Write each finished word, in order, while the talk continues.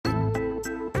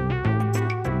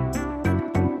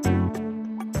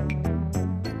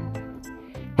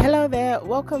Hello there,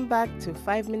 welcome back to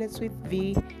 5 Minutes with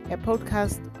V, a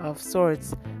podcast of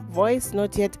sorts. Voice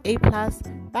not yet A+,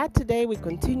 but today we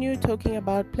continue talking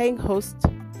about playing host,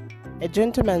 a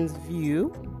gentleman's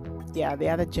view. Yeah, the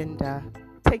other gender.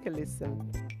 Take a listen.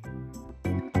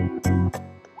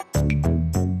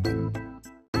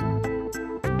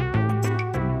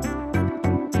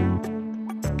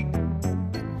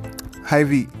 Hi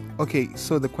V. Okay,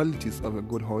 so the qualities of a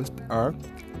good host are,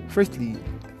 firstly,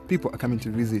 people are coming to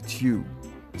visit you.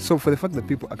 So for the fact that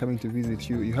people are coming to visit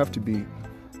you, you have to be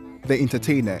the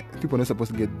entertainer. People are not supposed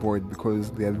to get bored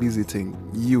because they are visiting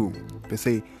you, per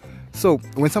se. So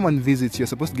when someone visits, you're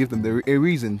supposed to give them a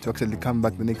reason to actually come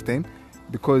back the next time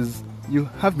because you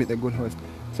have been a good host.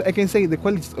 So I can say the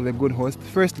qualities of a good host,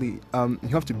 firstly, you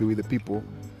have to be with the people.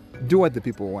 Do what the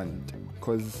people want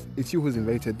because it's you who's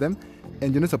invited them,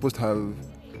 and you're not supposed to have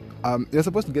you're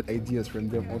supposed to get ideas from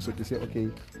them also to say, okay,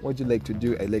 what do you like to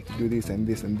do? I like to do this and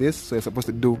this and this. So you're supposed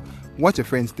to do what your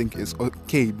friends think is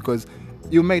okay, because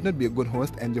you might not be a good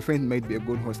host and your friend might be a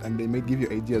good host and they might give you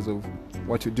ideas of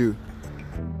what to do.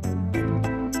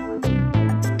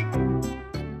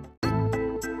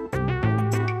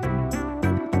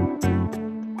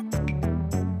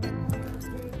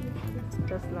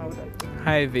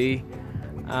 Hi V.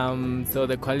 So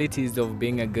the qualities of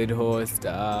being a good host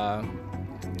are,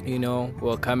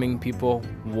 welcoming people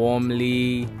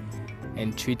warmly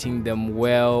and treating them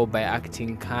well by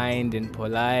acting kind and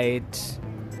polite.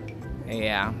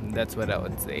 Yeah, that's what I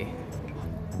would say.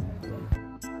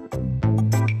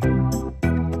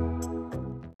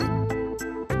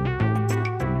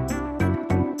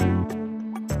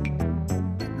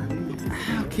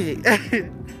 Okay.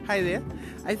 Hi there.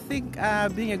 I think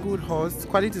being a good host,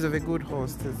 qualities of a good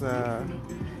host is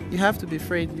you have to be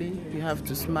friendly, you have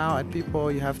to smile at people,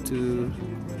 you have to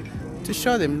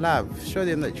show them love, show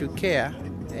them that you care,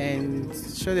 and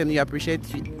show them you appreciate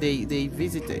they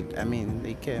visited. I mean,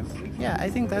 they came. Yeah, I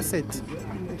think that's it.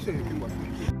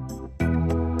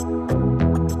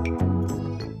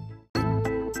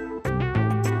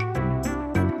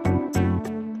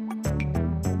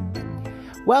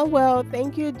 Well,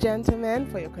 thank you, gentlemen,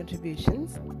 for your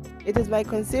contributions. It is my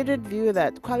considered view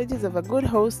that qualities of a good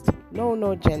host know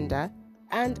no gender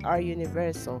and are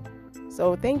universal.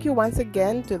 So thank you once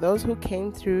again to those who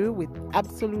came through with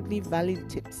absolutely valid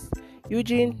tips.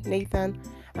 Eugene, Nathan,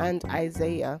 and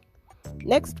Isaiah.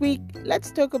 Next week,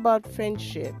 let's talk about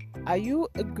friendship. Are you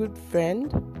a good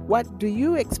friend? What do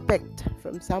you expect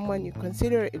from someone you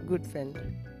consider a good friend?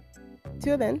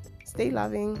 Till then, stay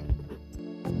loving.